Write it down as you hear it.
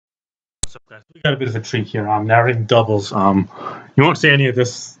What's up, guys? We got a bit of a treat here. I'm narrating doubles. You won't see any of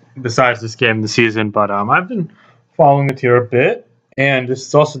this besides this game this season, but I've been following it here a bit, and this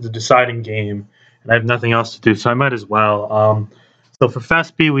is also the deciding game, and I have nothing else to do, so I might as well. So for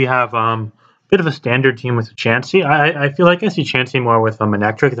fespy, we have a bit of a standard team with Chansey. I feel like I see Chansey more with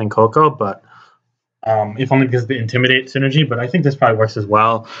Manectric than Coco, but if only because of the Intimidate synergy, but I think this probably works as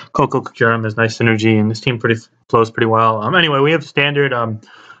well. Coco Kukurum has nice synergy, and this team flows pretty well. Anyway, we have standard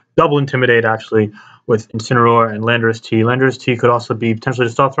double Intimidate, actually, with Incineroar and Landorus T. Landorus T could also be potentially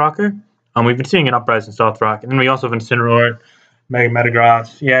the Stealth Rocker. We've been seeing an Uprise in Stealth Rock, and then we also have Incineroar, Mega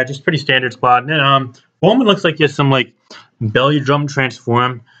Metagross. Yeah, just pretty standard squad. And then Bowman looks like he has some like Belly Drum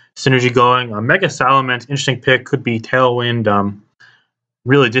Transform synergy going. Mega Salamence, interesting pick, could be Tailwind.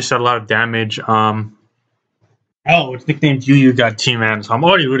 Really dished out a lot of damage. It's nicknamed DOU got T-Man, so I'm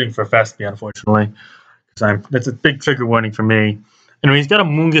already rooting for fespy, unfortunately. That's a big trigger warning for me. Anyway, he's got a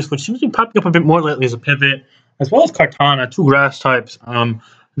Mungus, which seems to be popping up a bit more lately as a pivot, as well as Kartana, two grass types.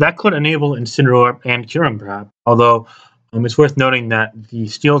 That could enable Incineroar and Kyurem, perhaps. Although, it's worth noting that the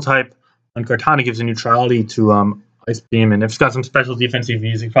Steel type on Kartana gives a neutrality to Ice Beam, and if it's got some special defensive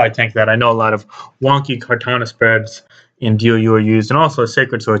Vs, you can probably tank that. I know a lot of wonky Kartana spreads in DOU are used, and also a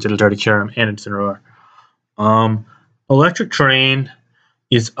Sacred Sword to deter Kyurem and Incineroar. Electric Terrain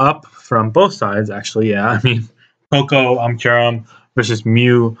is up from both sides, actually, yeah. I mean, Coco, Kyurem versus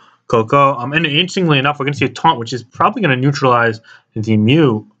Mew, Coco. And interestingly enough, we're going to see a taunt, which is probably going to neutralize the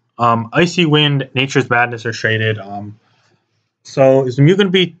Mew. Icy Wind, Nature's Madness are shaded. So is the Mew going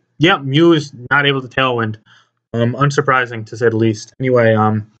to be... Yeah, Mew is not able to Tailwind. Unsurprising, to say the least. Anyway,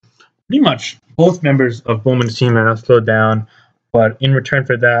 pretty much both members of Bowman's team are now slowed down, but in return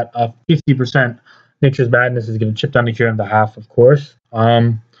for that, 50% Nature's Madness is going to chip down to Kyurem to half, of course.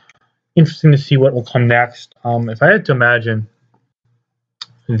 Interesting to see what will come next. If I had to imagine,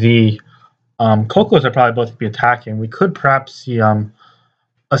 the Cocos are probably both to be attacking. We could perhaps see a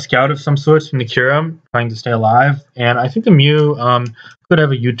Scout of some sorts from the Kyurem trying to stay alive, and I think the Mew could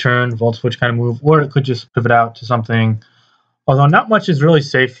have a U-turn, Volt Switch kind of move, or it could just pivot out to something. Although not much is really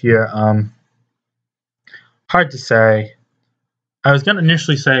safe here. Hard to say. I was going to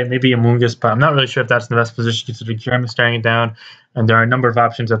initially say maybe a Mungus, but I'm not really sure if that's the best position considering Kyurem is staring it down, and there are a number of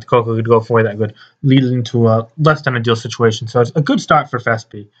options that the Coco could go for that could lead into a less than ideal situation. So it's a good start for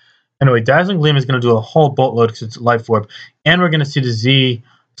fespy. Anyway, Dazzling Gleam is going to do a whole boatload because it's Life Orb, and we're going to see the Z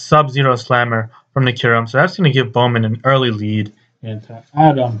Sub-Zero Slammer from the Kyurem, so that's going to give Bowman an early lead. And to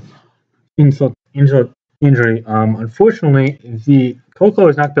add injury, unfortunately, the Coco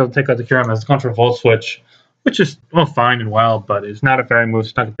is not going to be able to take out the Kyurem as a counter Volt Switch, which is fine and well, but it's not a fairy move, so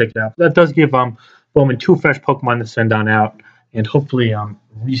it's not going to pick it up. That does give Bowman two fresh Pokemon to send on out and hopefully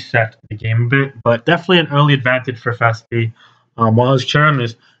reset the game a bit, but definitely an early advantage for fespy. While his Kyurem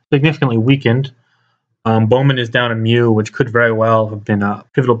is significantly weakened, Bowman is down a Mew, which could very well have been a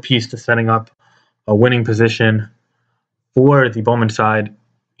pivotal piece to setting up a winning position for the Bowman side.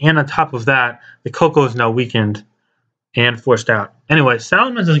 And on top of that, the Coco is now weakened and forced out. Anyway,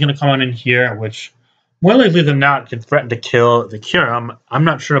 Salamence is going to come on in here, which more likely than not could threaten to kill the Kyurem. I'm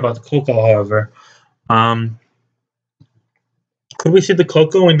not sure about the Coco, however. Could we see the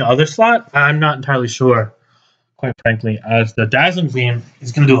Coco in the other slot? I'm not entirely sure, quite frankly, as the Dazzling Gleam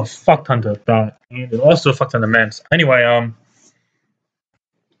is going to do a fuck ton to that, and also a fuck ton of Immense. Anyway,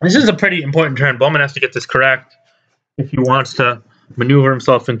 this is a pretty important turn. Bowman has to get this correct if he wants to maneuver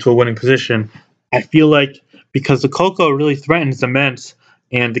himself into a winning position. I feel like because the Coco really threatens the Immense,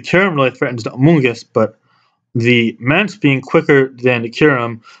 and the Kyurem really threatens the Amoonguss, but the Immense being quicker than the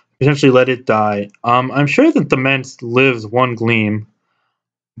Kyurem potentially let it die. I'm sure that the Immense lives one Gleam,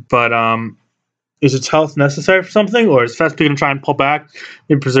 but is its health necessary for something, or is fespy going to try and pull back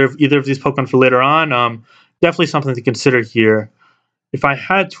and preserve either of these Pokemon for later on? Definitely something to consider here. If I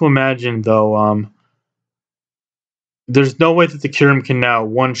had to imagine, though, there's no way that the Kyurem can now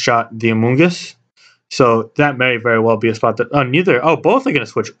one-shot the Amoonguss, so that may very well be a spot that... both are going to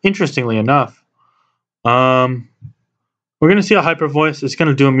switch, interestingly enough. We're going to see a Hyper Voice. It's going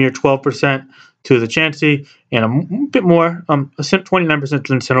to do a mere 12% to the Chansey, and a bit more, 29%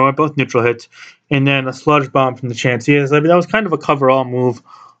 to Incineroar, both neutral hits, and then a Sludge Bomb from the Chansey. That was kind of a cover-all move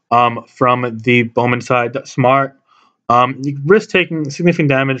from the Bowman side. That's smart. You risk taking significant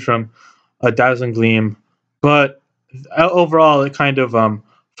damage from a Dazzling Gleam, but overall it kind of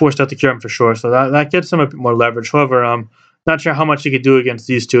forced out the Kyurem for sure, so that gets him a bit more leverage. However, not sure how much he could do against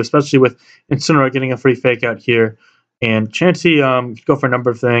these two, especially with Incineroar getting a free fake out here. And Chansey could go for a number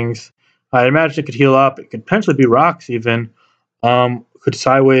of things. I imagine it could heal up. It could potentially be Rocks even. Could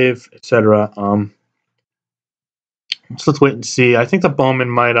Psywave, etc. So let's wait and see. I think the Bowman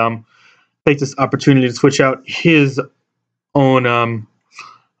might take this opportunity to switch out his own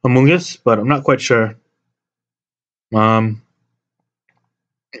Amoonguss, but I'm not quite sure. Bowman's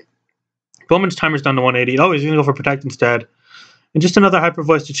timer's down to 180. Oh, he's going to go for Protect instead. And just another Hyper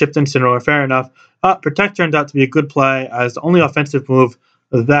Voice to chip Incineroar. Fair enough. Protect turned out to be a good play, as the only offensive move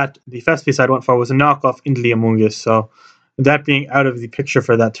that the fespy side went for was a knockoff into the Amoonguss. So that being out of the picture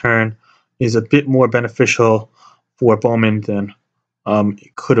for that turn is a bit more beneficial for Bowman than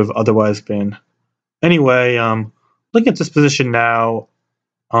it could have otherwise been. Anyway, looking at this position now,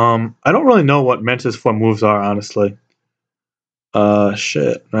 I don't really know what Menta's 4 moves are, honestly.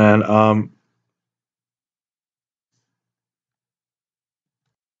 Shit, man.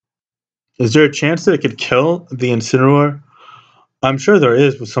 Is there a chance that it could kill the Incineroar? I'm sure there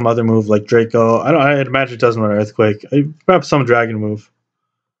is with some other move like Draco. I'd imagine it doesn't want Earthquake. Perhaps some Dragon move.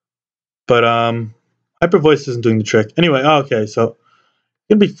 But Hyper Voice isn't doing the trick. Anyway, okay, so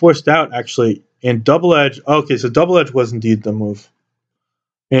gonna be forced out actually. And Double Edge. Okay, so Double Edge was indeed the move.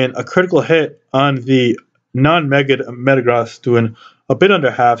 And a critical hit on the non-Mega Metagross doing a bit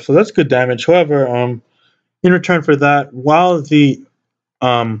under half, so that's good damage. However, in return for that, while the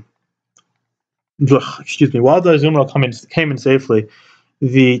while the Azumarill came in safely,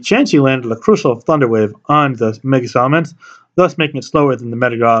 the Chansey landed a crucial Thunder Wave on the Mega Salamence, thus making it slower than the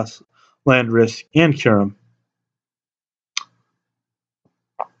Metagross, Land Risk, and Kyurem.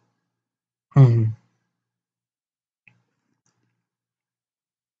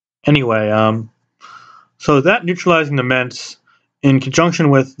 Anyway, so that neutralizing the Ments, in conjunction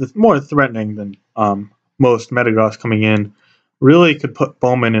with the more threatening than most Metagross coming in, really could put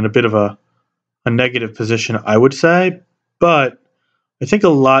Bowman in a bit of a negative position, I would say. But I think a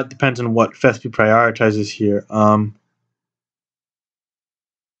lot depends on what fespy prioritizes here. I'm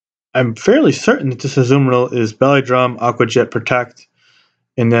fairly certain that this Azumarill is Belly Drum, Aqua Jet, Protect,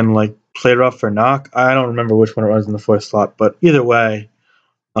 and then like Play Rough for Knock. I don't remember which one it was in the 4th slot, but either way,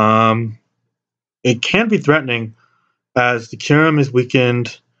 it can be threatening as the Kyurem is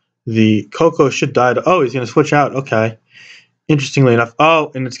weakened. The Coco should die to. Oh, he's going to switch out. Okay. Interestingly enough.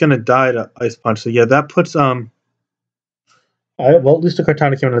 Oh, and it's going to die to Ice Punch. So yeah, that puts well, at least the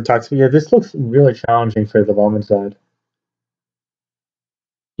Kartana came in and attacks. But yeah, this looks really challenging for the Bowman side.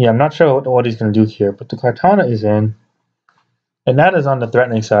 Yeah, I'm not sure what he's going to do here, but the Kartana is in, and that is on the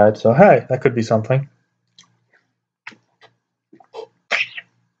threatening side. So hey, that could be something.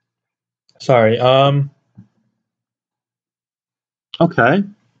 Sorry. Okay.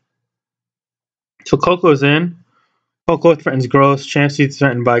 So Coco's in. Coco threatens Gross. Chansey's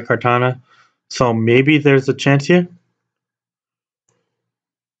threatened by Kartana. So maybe there's a chance here.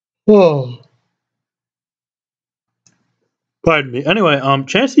 Whoa. Pardon me. Anyway,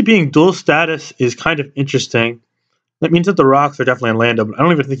 Chansey being dual status is kind of interesting. That means that the rocks are definitely on Lando, but I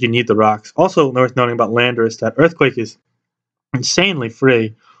don't even think you need the rocks. Also worth noting about Lander is that Earthquake is insanely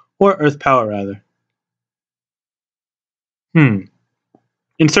free, or Earth Power rather.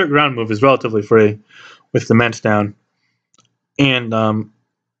 Insert ground move is relatively free with the Ments down. And,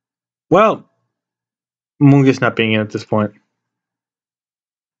 well, Mungus not being in at this point.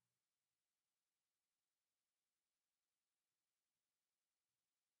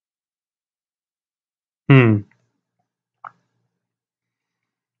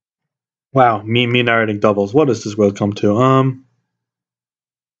 Wow, me narrating doubles. What does this world come to?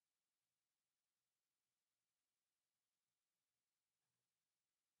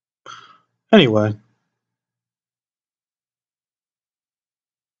 Anyway.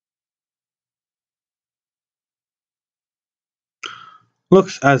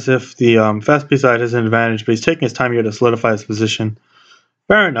 Looks as if the fespy side has an advantage, but he's taking his time here to solidify his position.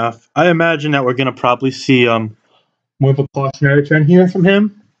 Fair enough. I imagine that we're going to probably see more of a cautionary turn here from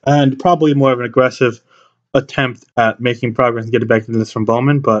him, and probably more of an aggressive attempt at making progress and getting back into this from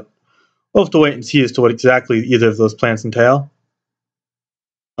Bowman, but we'll have to wait and see as to what exactly either of those plans entail.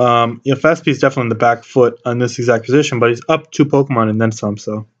 Fespy is definitely on the back foot on this exact position, but he's up 2 Pokemon and then some,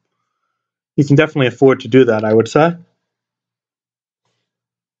 so he can definitely afford to do that, I would say.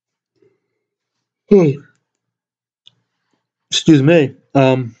 Excuse me.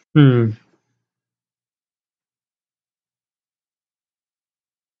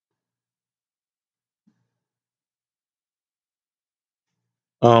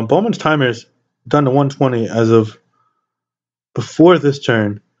 Bowman's timer is done to 120 as of before this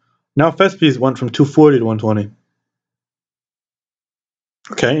turn. Now Fespy's went from 240 to 120.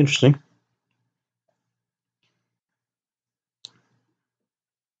 Okay, interesting.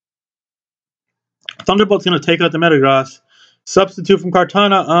 Thunderbolt's going to take out the Metagross. Substitute from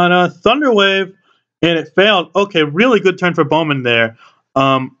Kartana on a Thunder Wave, and it failed. Okay, really good turn for Bowman there.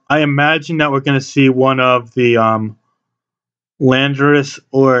 I imagine that we're going to see one of the Landorus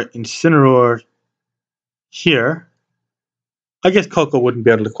or Incineroar here. I guess Coco wouldn't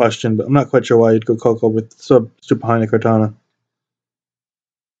be able to question, but I'm not quite sure why you'd go Coco with Super behind the Cortana.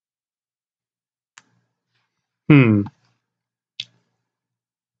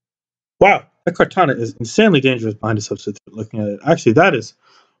 Wow, that Cortana is insanely dangerous behind a substitute, looking at it. Actually, that is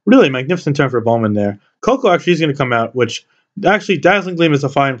really a magnificent turn for Bowman there. Coco actually is going to come out, which actually Dazzling Gleam is a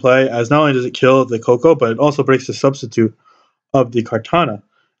fine play, as not only does it kill the Coco, but it also breaks the substitute of the Cortana.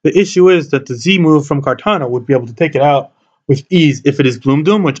 The issue is that the Z move from Cortana would be able to take it out with ease if it is Gloom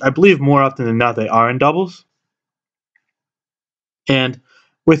Doom, which I believe more often than not they are in doubles. And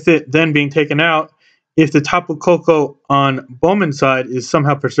with it then being taken out, if the Tapu Koko on Bowman's side is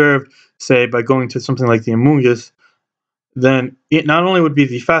somehow preserved, say by going to something like the Amoonguss, then it not only would be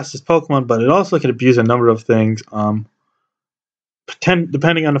the fastest Pokemon, but it also could abuse a number of things.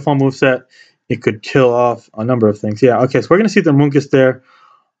 Depending on the full moveset, it could kill off a number of things. Yeah, okay, so we're going to see the Amoonguss there.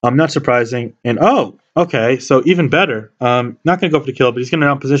 Not surprising. And oh, okay, so even better. Not going to go for the kill, but he's going to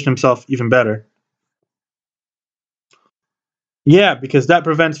now position himself even better. Yeah, because that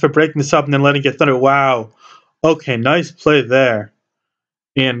prevents for breaking this up and then letting it get thunder. Wow. Okay, nice play there.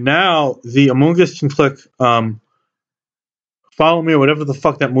 And now the Amoonguss can click Follow Me or whatever the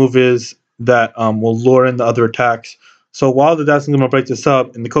fuck that move is that will lure in the other attacks. So while the Dazzling Gleam will break this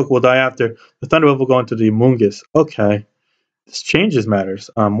up and the Coco will die after, the Thunder Wave will go into the Amoonguss. Okay. This changes matters.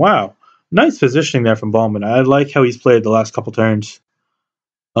 Wow. Nice positioning there from Bowman. I like how he's played the last couple turns.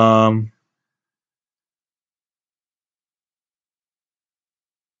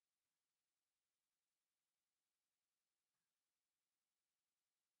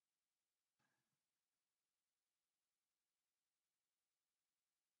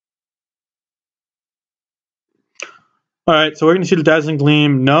 Alright, so we're gonna see the Dazzling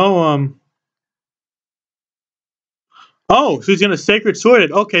Gleam. No, oh, so he's gonna Sacred Sword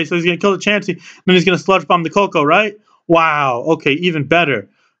it. Okay, so he's gonna kill the Chansey, then he's gonna Sludge Bomb the Coco, right? Wow, okay, even better.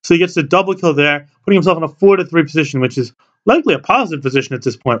 So he gets the double kill there, putting himself in a 4-3 position, which is likely a positive position at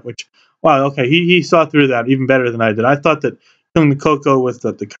this point, which, wow, okay, he saw through that even better than I did. I thought that killing the Coco with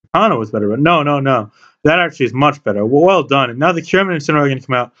the Katana was better, but no, no, no. That actually is much better. Well done. And now the Kierman and Incineroar are gonna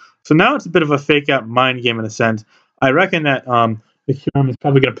come out. So now it's a bit of a fake out mind game in a sense. I reckon that the Kierman is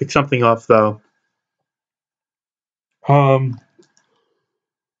probably gonna pick something off though. Um,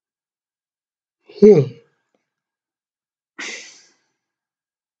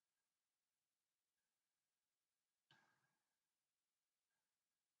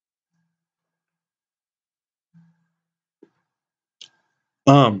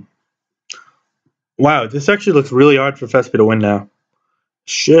 um, wow, this actually looks really hard for Fespy to win now.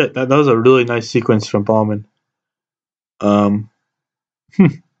 Shit, that was a really nice sequence from Bowman. Um,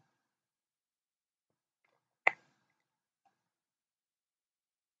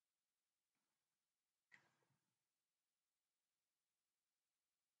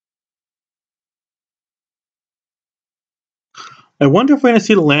 I wonder if we're going to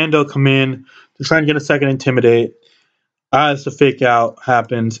see Lando come in to try and get a second Intimidate as the fake out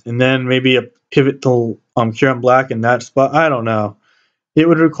happens, and then maybe a pivot to Kieran Black in that spot. I don't know. It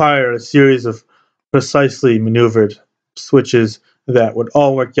would require a series of precisely maneuvered switches that would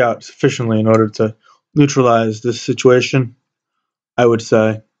all work out sufficiently in order to neutralize this situation, I would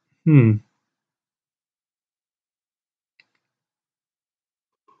say.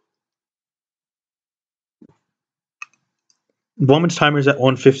 Bowman's timer is at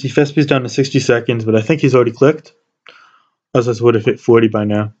 150. Fespy's down to 60 seconds, but I think he's already clicked. Else would have hit 40 by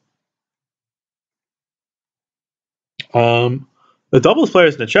now. The doubles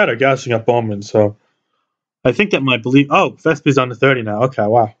players in the chat are gassing up Bowman, so I think that might believe. Oh, Vespy's on to 30 now. Okay,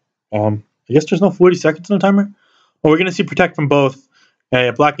 wow. I guess there's no 40 seconds in the timer. Well, we're gonna see protect from both,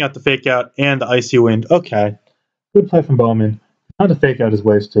 blocking out the fake out and the icy wind. Okay, good play from Bowman. Now the fake out is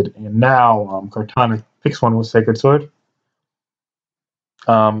wasted, and now Cortana picks one with Sacred Sword.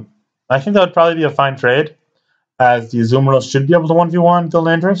 I think that would probably be a fine trade, as the Azumarill should be able to 1v1 the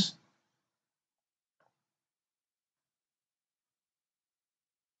Landorus.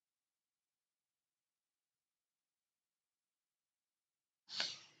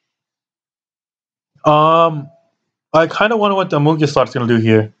 I kind of wonder what the Amoonguss slot's going to do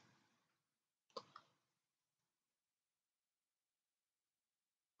here.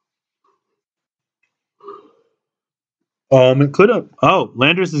 It could have. Oh,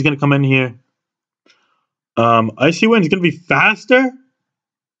 Landorus is going to come in here. Icy Wind is going to be faster?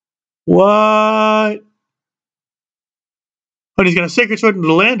 What? Oh, he's going to Sacred Sword into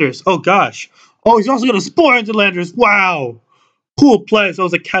the Landorus. Oh, gosh. Oh, he's also going to Spore into Landorus. Wow. Cool play. So it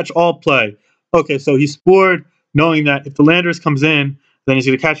was a catch-all play. Okay, so he spored, knowing that if the Landorus comes in, then he's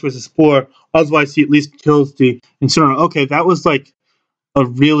going to catch it with a spore. Otherwise, he at least kills the Incineroar. Okay, that was like a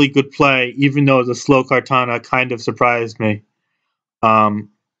really good play, even though the slow Kartana kind of surprised me. Wow.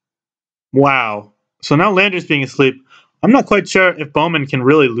 So now Landorus being asleep. I'm not quite sure if Bowman can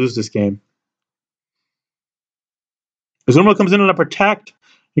really lose this game. Azumarill comes in on a protect,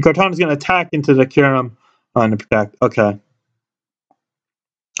 and Kartana's going to attack into the Kyurem on the protect. Okay.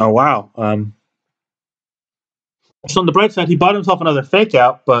 Oh, wow. So on the bright side, he bought himself another fake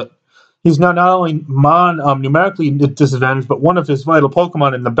out, but he's now not only numerically disadvantaged, but one of his vital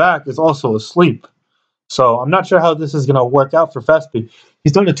Pokemon in the back is also asleep. So I'm not sure how this is going to work out for Fespy.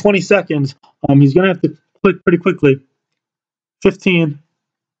 He's done it 20 seconds. He's going to have to click pretty quickly. 15.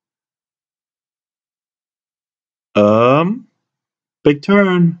 Big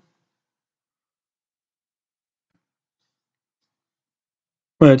turn.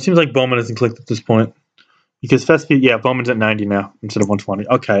 Well, it seems like Bowman hasn't clicked at this point. Because Fespy, yeah, Bowman's at 90 now instead of 120.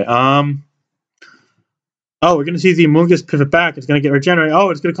 Okay, oh, we're going to see the Amoonguss pivot back. It's going to get regenerated.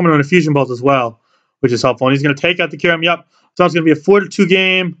 Oh, it's going to come in on a Fusion Bolt as well, which is helpful. And he's going to take out the Kyurem. Yep. So it's going to be a 4-2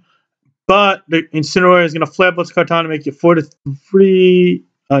 game. But the Incineroar is going to flare Blitz Kartana, make it 4-3.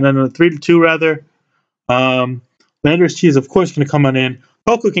 No, 3-2 rather. Landorus Chi is, of course, going to come on in.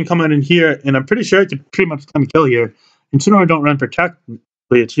 Coco can come on in here, and I'm pretty sure it could pretty much come kill here. Incineroar don't run Protect.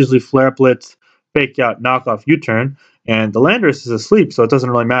 It's usually Flare Blitz, Fake Out, Knock Off, U-Turn. And the Landorus is asleep, so it doesn't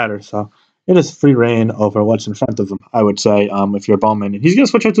really matter. So it is free reign over what's in front of him, I would say, if you're Bowman. And he's going to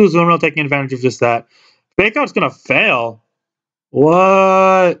switch out to his Azumarill, taking advantage of just that. Fake Out's going to fail.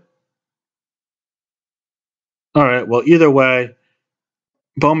 What? All right, well, either way,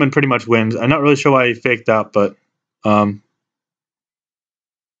 Bowman pretty much wins. I'm not really sure why he faked out, but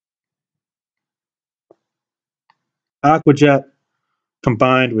Aqua Jet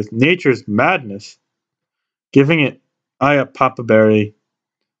combined with Nature's Madness, giving it Aya Papa Berry,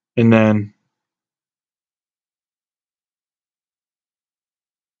 and then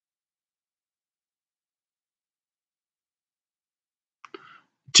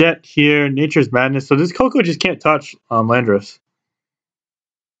Jet here, Nature's Madness. So this Coco just can't touch Landorus.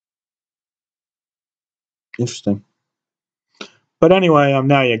 Interesting. But anyway,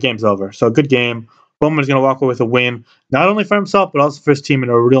 now yeah, game's over. So good game. Bowman's going to walk away with a win, not only for himself, but also for his team in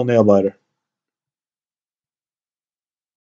a real nail biter.